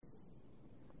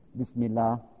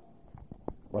Bismillah,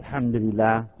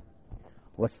 walhamdulillah,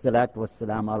 wassalatu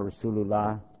wassalamu ala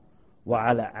rasulullah, wa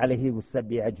ala alihi wa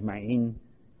sahbihi ajma'in.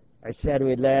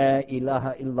 Ashhadu an la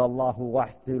ilaha illallah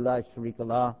wahdahu la sharika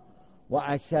lah, wa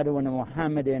ashhadu anna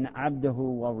Muhammadan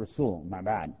abduhu wa rasuluh. Ma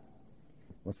ba'd.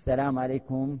 Wassalamu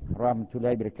alaikum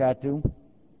rahmatullahi wa barakatuh.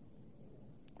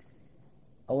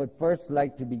 I would first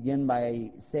like to begin by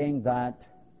saying that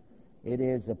it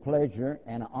is a pleasure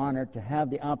and an honor to have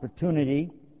the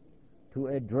opportunity to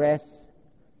address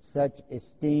such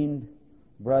esteemed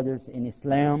brothers in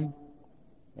Islam,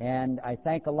 and I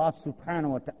thank Allah subhanahu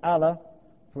wa ta'ala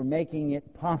for making it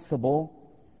possible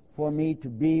for me to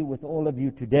be with all of you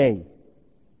today.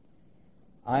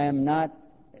 I am not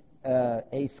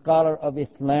a scholar of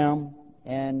Islam,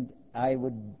 and I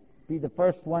would be the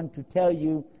first one to tell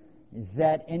you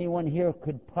that anyone here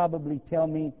could probably tell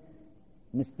me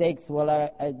mistakes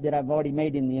that I've already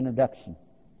made in the introduction.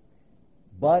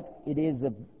 But it is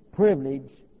a privilege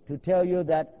to tell you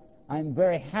that I'm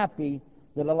very happy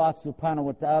that Allah subhanahu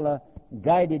wa ta'ala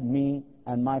guided me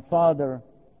and my father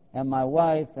and my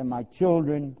wife and my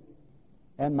children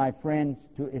and my friends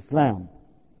to Islam.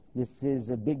 This is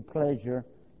a big pleasure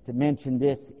to mention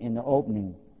this in the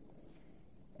opening.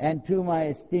 And to my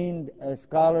esteemed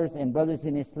scholars and brothers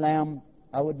in Islam,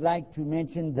 I would like to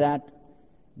mention that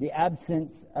the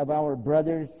absence of our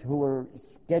brothers who were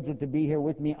scheduled to be here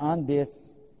with me on this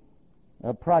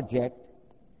project.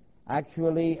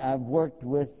 Actually, I've worked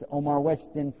with Omar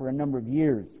Weston for a number of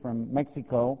years from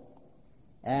Mexico,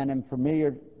 and I'm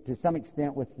familiar to some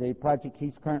extent with the project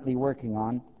he's currently working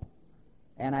on.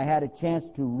 And I had a chance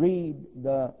to read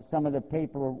some of the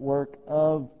paperwork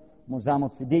of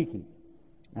Muzammil Siddiqui.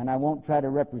 And I won't try to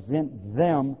represent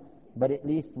them, but at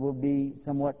least we'll be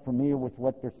somewhat familiar with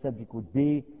what their subject would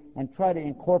be and try to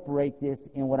incorporate this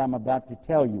in what I'm about to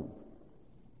tell you.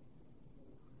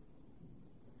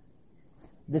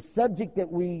 The subject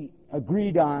that we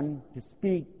agreed on to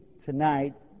speak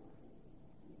tonight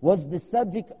was the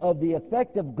subject of the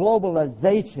effect of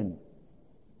globalization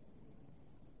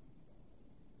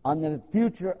on the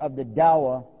future of the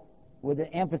dawah, with an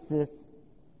emphasis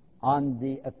on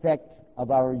the effect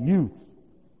of our youth,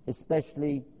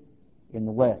 especially in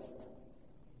the West.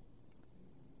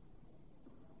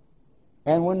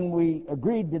 And when we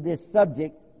agreed to this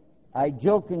subject, I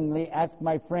jokingly asked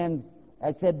my friends,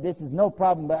 I said, this is no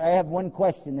problem, but I have one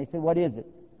question. They said, what is it?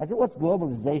 I said, what's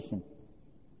globalization?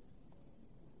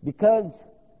 Because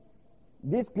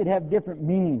this could have different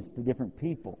meanings to different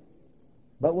people.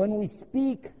 But when we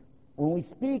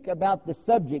speak about the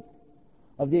subject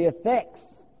of the effects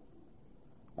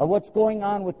of what's going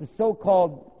on with the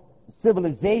so-called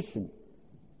civilization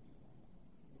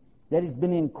that has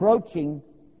been encroaching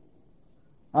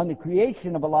on the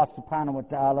creation of Allah subhanahu wa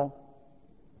ta'ala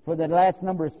for the last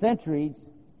number of centuries,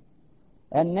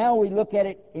 and now we look at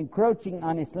it encroaching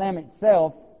on Islam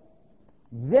itself,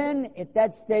 then at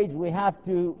that stage we have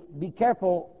to be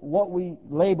careful what we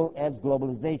label as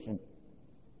globalization.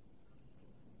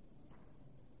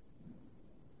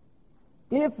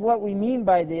 If what we mean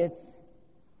by this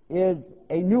is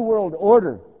a new world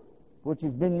order, which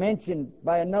has been mentioned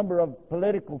by a number of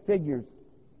political figures,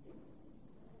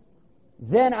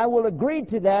 then I will agree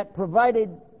to that, provided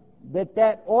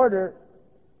that order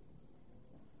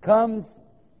comes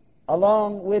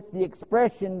along with the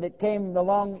expression that came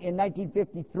along in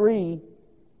 1953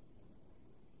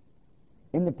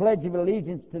 in the Pledge of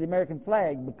Allegiance to the American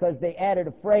flag, because they added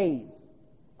a phrase,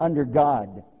 under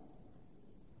God.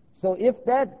 So if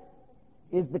that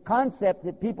is the concept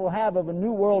that people have of a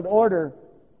new world order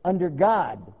under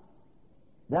God,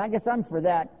 then I guess I'm for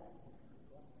that.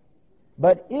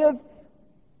 But if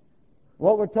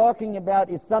what we're talking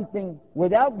about is something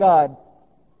without God,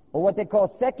 or what they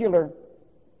call secular,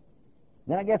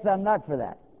 then I guess I'm not for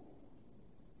that.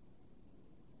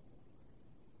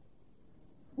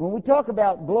 When we talk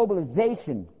about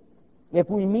globalization, if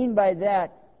we mean by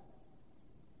that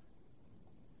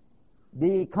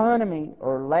the economy,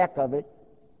 or lack of it,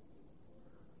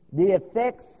 the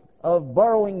effects of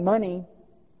borrowing money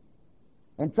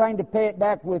and trying to pay it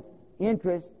back with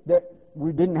interest that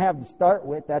we didn't have to start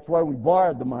with, that's why we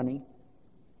borrowed the money,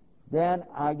 then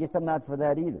I guess I'm not for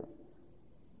that either.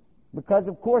 Because,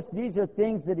 of course, these are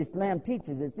things that Islam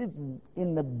teaches us. This is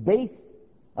in the base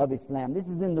of Islam. This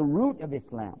is in the root of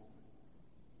Islam.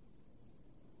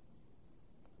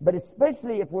 But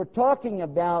especially if we're talking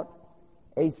about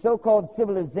a so-called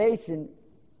civilization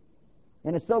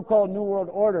in a so-called New World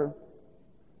Order,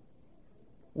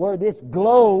 where this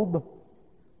globe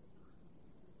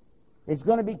is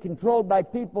going to be controlled by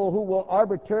people who will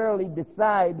arbitrarily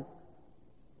decide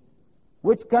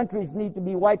which countries need to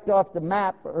be wiped off the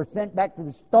map or sent back to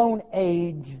the Stone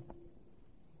Age,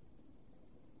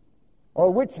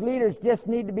 or which leaders just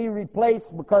need to be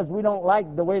replaced because we don't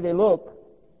like the way they look,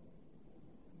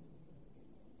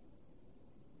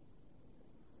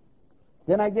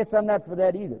 then I guess I'm not for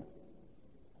that either.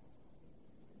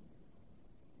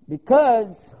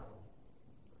 Because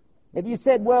if you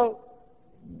said, well,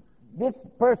 this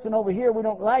person over here, we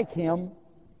don't like him,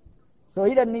 so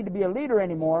he doesn't need to be a leader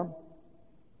anymore,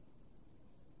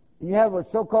 you have a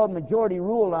so-called majority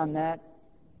rule on that,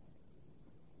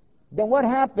 then what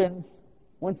happens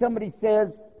when somebody says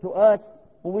to us,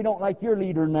 well, we don't like your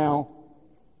leader now,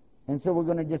 and so we're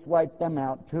going to just wipe them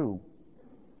out too?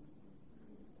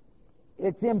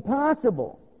 It's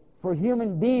impossible for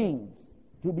human beings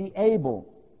to be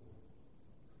able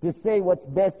to say what's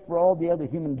best for all the other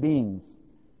human beings.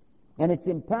 And it's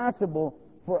impossible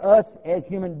for us as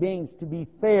human beings to be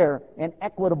fair and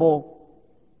equitable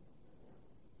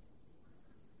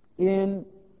in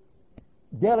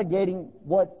delegating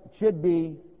what should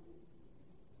be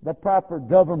the proper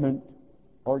government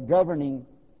or governing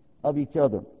of each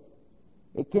other.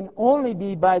 It can only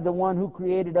be by the one who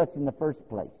created us in the first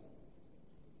place.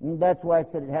 And that's why I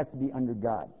said it has to be under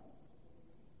God.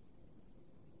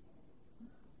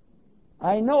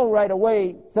 I know right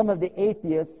away some of the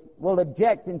atheists will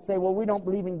object and say, well, we don't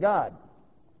believe in God.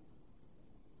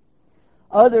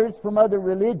 Others from other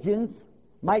religions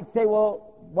might say,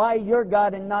 well, why your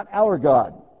God and not our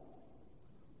God?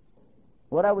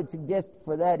 What I would suggest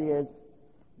for that is,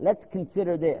 let's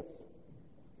consider this.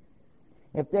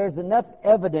 If there's enough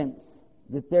evidence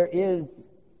that there is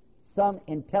some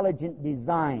intelligent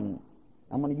design,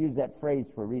 I'm going to use that phrase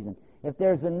for a reason. If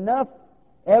there's enough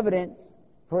evidence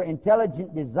for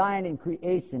intelligent design and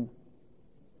creation,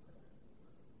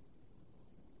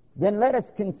 then let us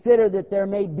consider that there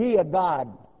may be a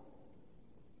God.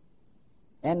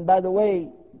 And by the way,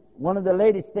 one of the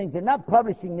latest things, they're not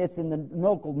publishing this in the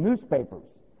local newspapers,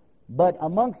 but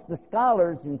amongst the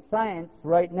scholars in science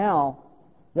right now,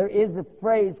 there is a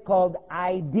phrase called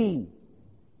ID.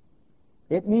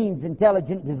 It means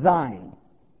intelligent design.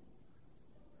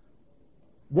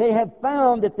 They have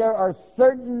found that there are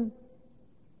certain,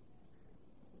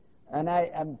 and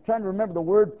I'm trying to remember the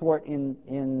word for it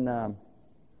in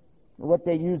what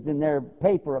they used in their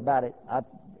paper about it. I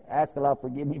ask Allah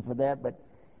forgive me for that, but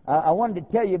I wanted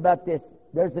to tell you about this.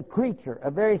 There's a creature,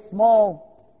 a very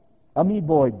small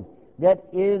amoeboid, that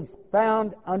is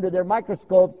found under their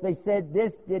microscopes. They said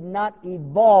this did not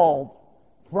evolve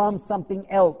from something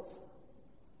else.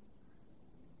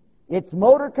 Its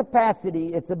motor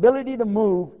capacity, its ability to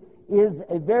move, is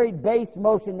a very base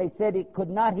motion. They said it could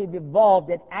not have evolved.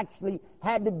 It actually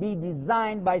had to be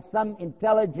designed by some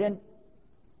intelligent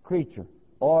creature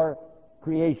or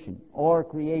creation or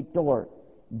creator.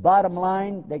 Bottom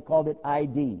line, they called it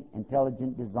ID,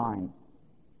 intelligent design.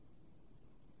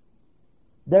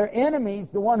 Their enemies,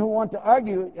 the one who want to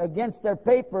argue against their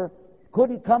paper,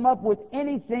 couldn't come up with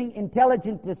anything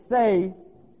intelligent to say.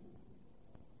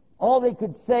 All they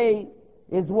could say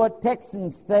is what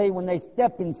Texans say when they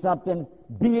step in something,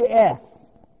 BS.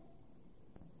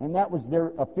 And that was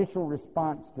their official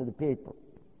response to the paper.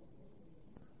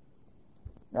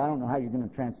 I don't know how you're going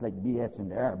to translate BS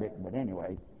into Arabic, but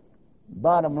anyway.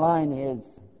 Bottom line is,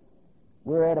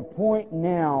 we're at a point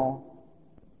now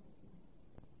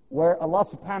where Allah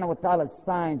subhanahu wa ta'ala's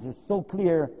signs are so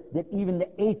clear that even the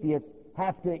atheists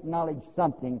have to acknowledge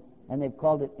something, and they've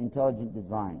called it intelligent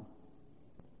design.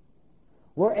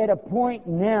 We're at a point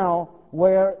now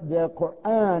where the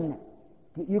Quran,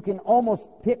 you can almost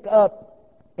pick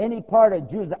up any part of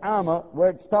Juz Amma where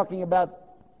it's talking about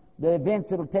the events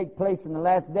that will take place in the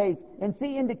last days and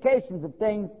see indications of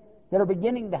things that are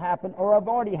beginning to happen or have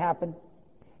already happened.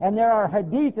 And there are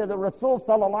hadith of the Rasul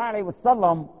sallallahu alaihi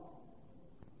wasallam,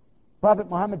 Prophet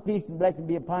Muhammad, peace and blessing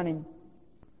be upon him,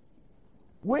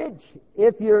 which,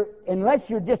 unless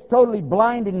you're just totally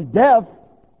blind and deaf,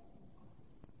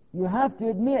 you have to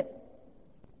admit,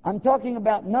 I'm talking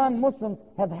about non-Muslims,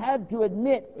 have had to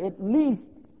admit at least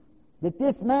that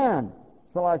this man,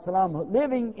 sallallahu alaihi wasallam,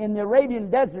 living in the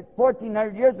Arabian desert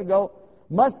 1400 years ago,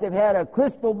 must have had a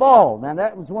crystal ball. Now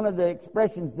that was one of the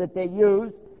expressions that they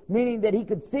used, meaning that he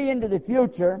could see into the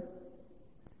future.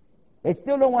 They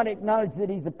still don't want to acknowledge that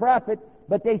he's a prophet,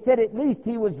 but they said at least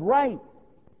he was right.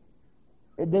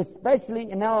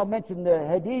 Especially, and now I'll mention the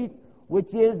hadith,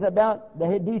 which is about the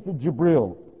hadith of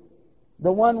Jibril.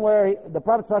 The one where the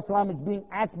Prophet ﷺ is being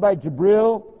asked by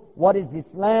Jibril, what is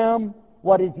Islam,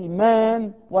 what is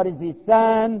Iman, what is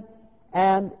Ihsan,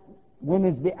 and when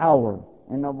is the hour?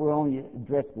 And we'll only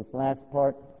address this last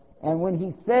part. And when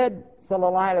he said,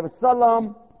 sallallahu alaihi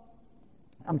wasallam,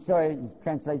 I'm sorry,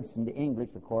 translates into English,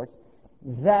 of course,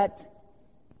 that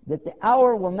the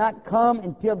hour will not come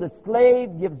until the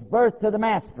slave gives birth to the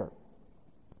master.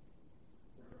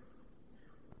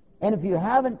 And if you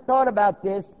haven't thought about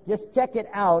this, just check it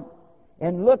out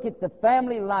and look at the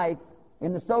family life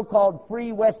in the so-called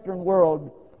free Western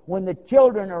world when the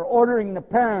children are ordering the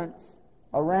parents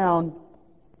around,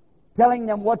 telling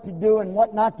them what to do and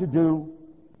what not to do,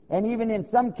 and even in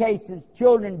some cases,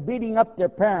 children beating up their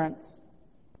parents.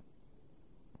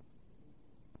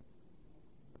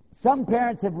 Some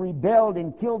parents have rebelled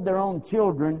and killed their own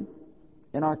children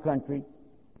in our country,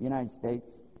 the United States.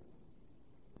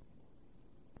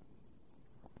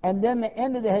 And then the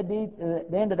end of the hadith,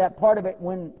 the end of that part of it,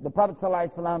 when the Prophet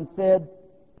ﷺ said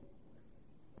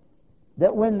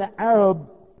that when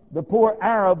the poor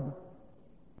Arab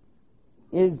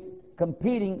is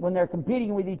competing, when they're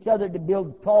competing with each other to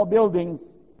build tall buildings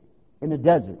in the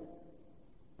desert.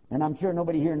 And I'm sure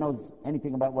nobody here knows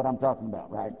anything about what I'm talking about,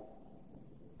 right?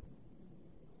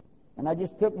 And I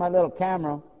just took my little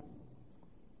camera,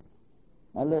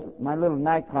 my little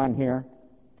Nikon here,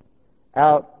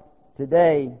 out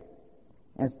today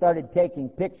and started taking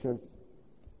pictures.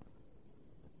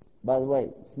 By the way,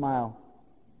 smile.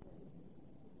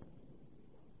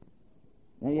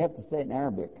 Now you have to say it in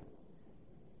Arabic.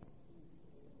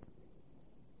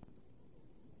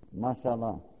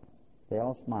 MashaAllah. They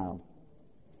all smiled.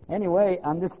 Anyway,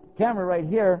 on this camera right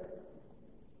here,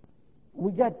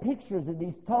 we got pictures of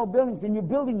these tall buildings, and you're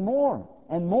building more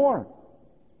and more.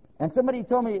 And somebody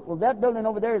told me, well, that building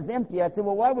over there is empty. I said,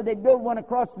 well, why would they build one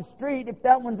across the street if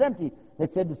that one's empty? They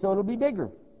said, so it'll be bigger.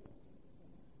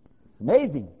 It's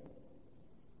amazing.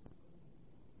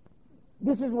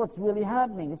 This is what's really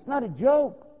happening. It's not a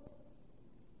joke.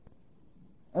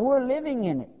 And we're living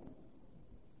in it.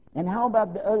 And how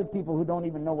about the other people who don't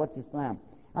even know what's Islam?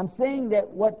 I'm saying that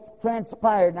what's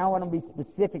transpired, and I want to be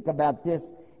specific about this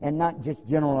and not just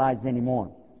generalize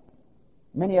anymore.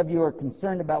 Many of you are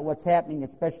concerned about what's happening,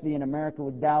 especially in America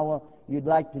with Dawah. You'd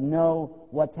like to know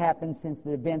what's happened since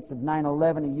the events of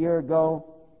 9/11 a year ago,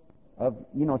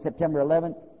 September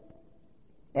 11th,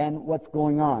 and what's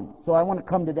going on. So I want to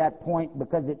come to that point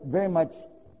because it very much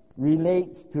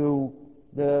relates to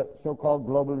the so-called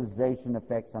globalization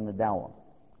effects on the Dawah.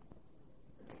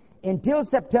 Until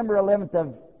September 11th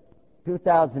of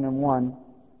 2001,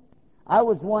 I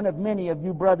was one of many of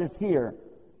you brothers here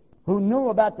who knew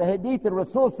about the hadith of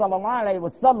Rasul sallallahu alaihi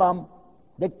wasallam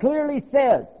that clearly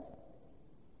says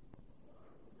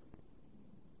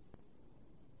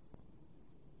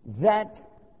that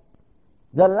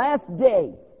the last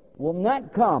day will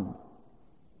not come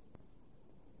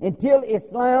until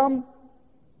Islam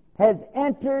has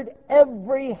entered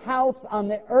every house on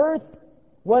the earth,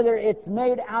 whether it's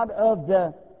made out of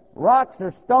the rocks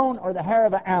or stone or the hair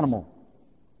of an animal.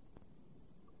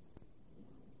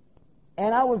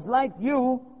 And I was like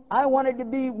you, I wanted to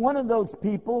be one of those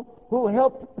people who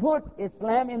helped put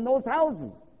Islam in those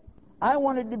houses. I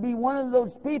wanted to be one of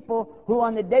those people who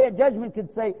on the Day of Judgment could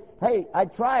say, hey, I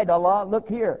tried, Allah, look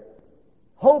here.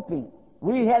 Hoping.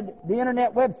 We had the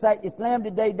internet website,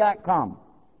 islamtoday.com.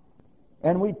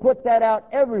 And we put that out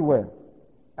everywhere.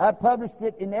 I published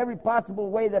it in every possible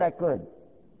way that I could.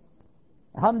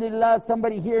 Alhamdulillah,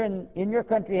 somebody here in your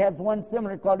country has one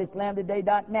similar called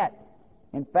islamtoday.net.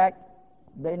 In fact,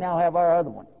 they now have our other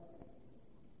one.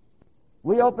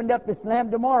 We opened up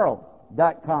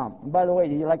islamtomorrow.com. And by the way,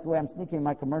 do you like the way I'm sneaking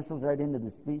my commercials right into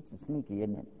the speech? It's sneaky,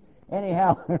 isn't it?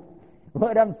 Anyhow,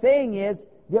 what I'm saying is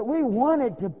that we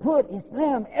wanted to put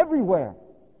Islam everywhere.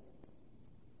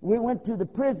 We went to the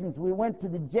prisons, we went to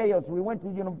the jails, we went to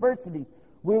the universities,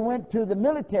 we went to the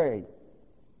military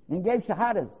and gave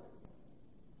shahadas.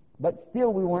 But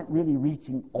still we weren't really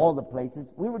reaching all the places.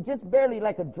 We were just barely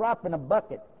like a drop in a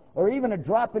bucket or even a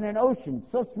drop in an ocean,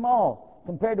 so small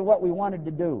compared to what we wanted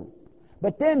to do.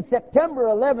 But then September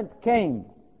 11th came.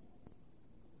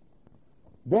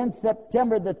 Then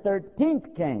September the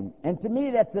 13th came. And to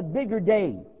me that's a bigger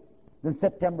day than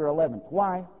September 11th.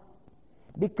 Why?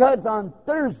 Because on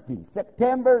Thursday,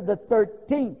 September the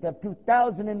 13th of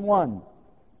 2001,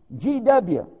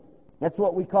 GW, that's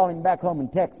what we call him back home in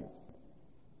Texas,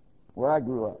 where I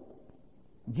grew up.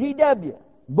 GW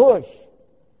Bush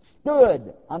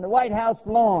stood on the White House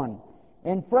lawn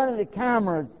in front of the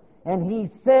cameras and he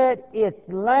said,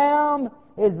 Islam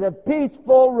is a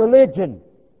peaceful religion.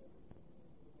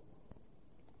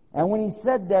 And when he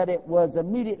said that, it was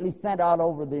immediately sent out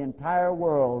over the entire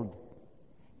world,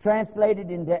 translated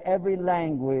into every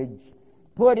language,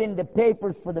 put into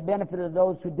papers for the benefit of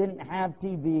those who didn't have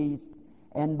TVs,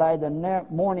 and by the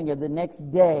morning of the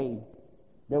next day,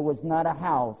 there was not a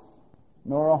house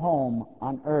nor a home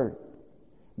on earth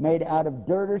made out of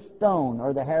dirt or stone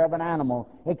or the hair of an animal,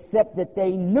 except that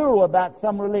they knew about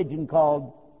some religion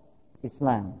called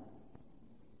Islam.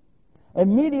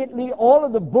 Immediately, all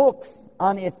of the books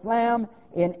on Islam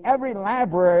in every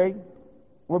library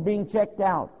were being checked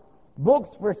out. Books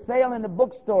for sale in the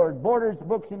bookstores, Borders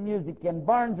Books and Music, and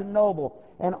Barnes and Noble,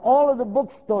 and all of the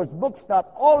bookstores,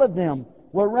 Bookstop, all of them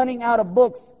were running out of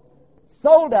books,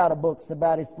 sold out of books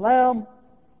about Islam.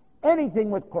 Anything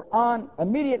with Quran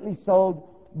immediately sold.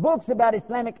 Books about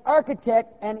Islamic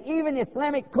architect and even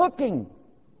Islamic cooking.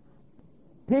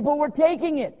 People were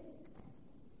taking it.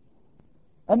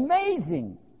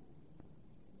 Amazing.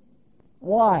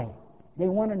 Why? They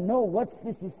want to know, what's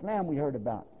this Islam we heard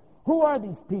about? Who are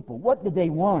these people? What do they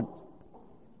want?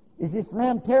 Is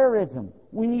Islam terrorism?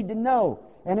 We need to know.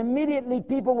 And immediately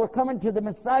people were coming to the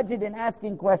masajid and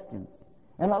asking questions.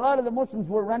 And a lot of the Muslims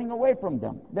were running away from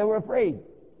them. They were afraid.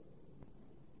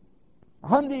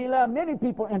 Alhamdulillah, many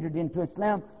people entered into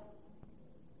Islam.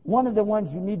 One of the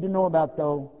ones you need to know about,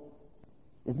 though,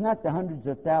 is not the hundreds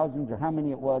of thousands or how many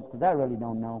it was, because I really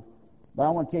don't know. But I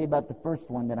want to tell you about the first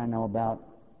one that I know about.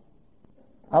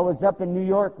 I was up in New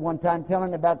York one time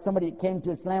telling about somebody that came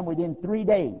to Islam within 3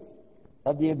 days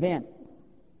of the event.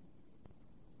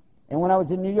 And when I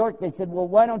was in New York, they said, well,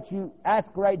 why don't you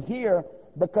ask right here?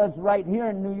 Because right here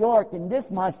in New York, in this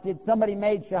masjid, somebody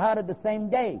made Shahada the same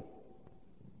day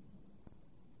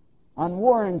on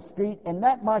Warren Street, and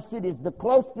that masjid is the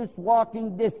closest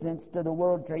walking distance to the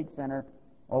World Trade Center,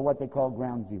 or what they call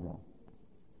Ground Zero.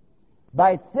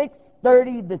 By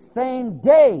 6:30 the same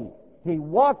day, he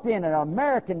walked in, an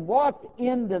American walked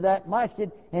into that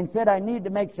masjid and said, I need to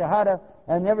make Shahada,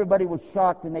 and everybody was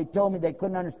shocked, and they told me they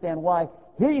couldn't understand why.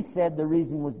 He said the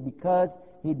reason was because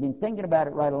he'd been thinking about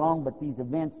it right along, but these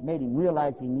events made him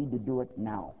realize he needed to do it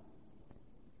now.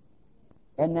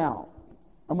 And now,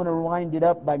 I'm going to wind it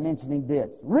up by mentioning this.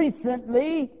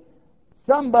 Recently,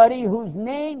 somebody whose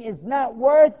name is not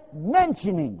worth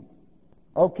mentioning,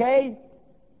 okay?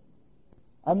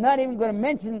 I'm not even going to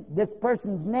mention this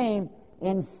person's name,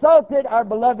 insulted our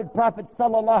beloved Prophet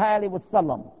sallallahu alaihi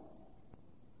wasallam.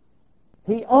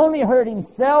 He only hurt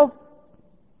himself,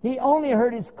 he only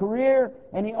hurt his career,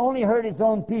 and he only hurt his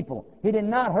own people. He did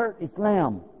not hurt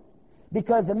Islam.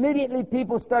 Because immediately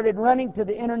people started running to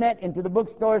the internet and to the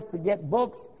bookstores to get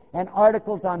books and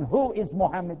articles on who is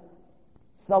Muhammad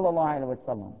sallallahu alaihi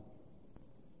wasallam.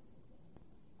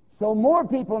 So more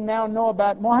people now know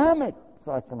about Muhammad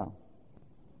sallallahu alaihi wasallam.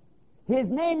 His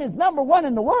name is number one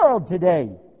in the world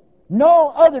today. No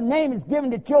other name is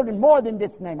given to children more than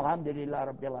this name.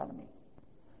 Alhamdulillah Rabbil Alameen.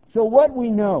 So what we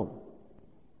know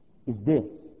is this,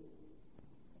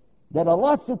 that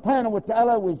Allah subhanahu wa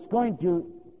ta'ala was going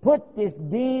to put this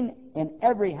deen in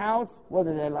every house,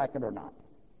 whether they like it or not.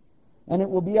 And it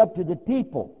will be up to the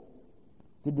people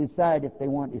to decide if they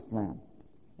want Islam.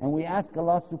 And we ask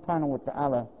Allah subhanahu wa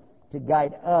ta'ala to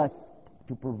guide us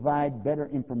to provide better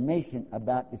information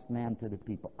about Islam to the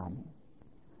people. Amen.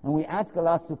 And we ask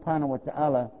Allah subhanahu wa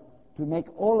ta'ala to make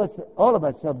all of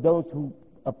us of those who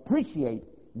appreciate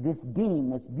this deen,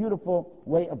 this beautiful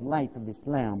way of life of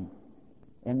Islam,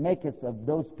 and make us of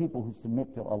those people who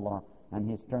submit to Allah on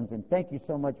His terms. And thank you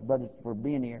so much, brothers, for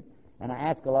being here. And I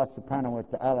ask Allah subhanahu wa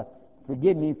ta'ala,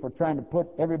 forgive me for trying to put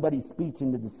everybody's speech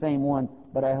into the same one,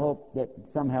 but I hope that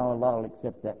somehow Allah will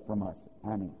accept that from us.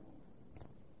 Amen.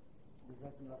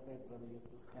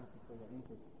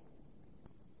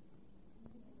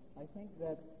 I think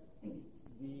that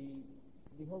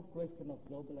the whole question of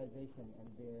globalization and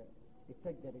the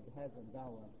effect that it has on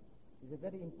dawah is a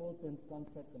very important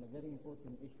concept and a very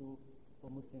important issue for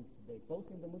Muslims today, both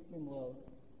in the Muslim world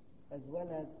as well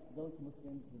as those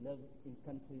Muslims who live in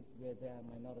countries where there are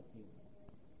minorities.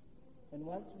 And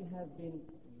whilst we have been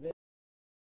very